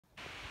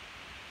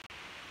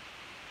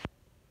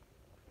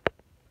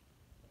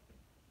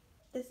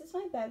this is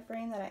my bed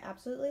frame that I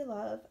absolutely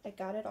love. I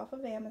got it off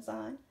of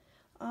Amazon.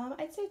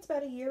 I'd say it's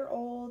about a year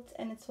old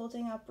and it's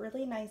holding up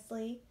really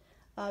nicely.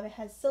 It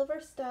has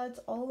silver studs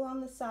all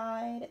along the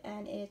side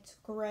and it's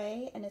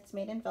gray and it's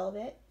made in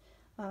velvet.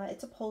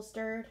 It's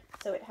upholstered,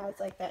 so it has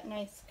like that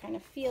nice kind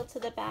of feel to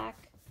the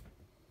back.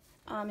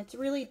 It's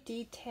really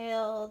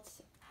detailed.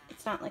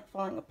 It's not like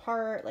falling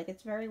apart. Like,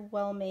 it's very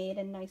well made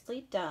and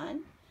nicely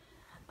done.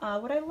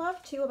 What I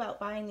love too about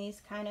buying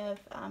these kind of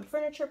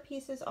furniture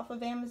pieces off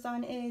of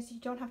Amazon is you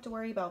don't have to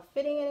worry about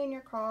fitting it in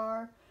your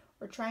car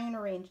or trying to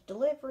arrange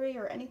delivery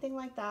or anything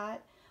like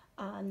that.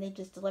 They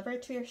just deliver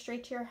it to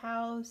straight to your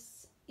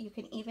house. You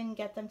can even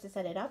get them to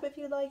set it up if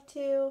you'd like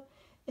to.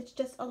 It's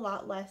just a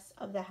lot less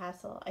of the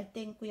hassle. I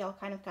think we all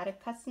kind of got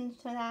accustomed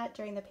to that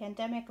during the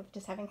pandemic of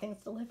just having things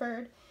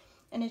delivered,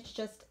 and it's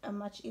just a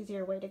much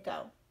easier way to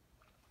go.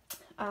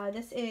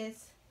 This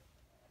is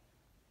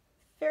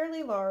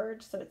fairly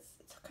large, so it's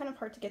kind of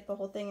hard to get the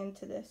whole thing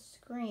into the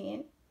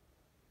screen.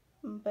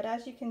 But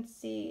as you can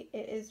see,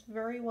 it is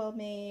very well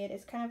made.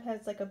 It kind of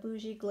has like a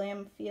bougie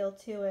glam feel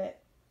to it.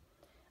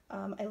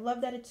 I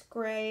love that it's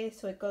gray,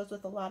 so it goes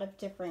with a lot of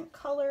different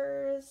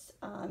colors,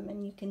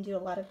 and you can do a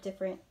lot of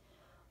different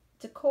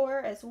decor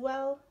as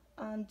well.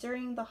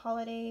 During the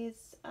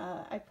holidays,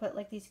 I put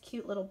like these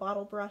cute little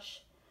bottle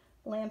brush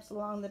lamps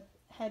along the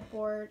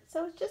headboard,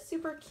 so it's just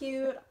super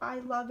cute. I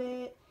love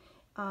it.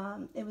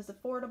 It was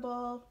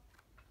affordable,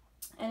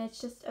 and it's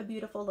just a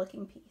beautiful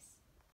looking piece.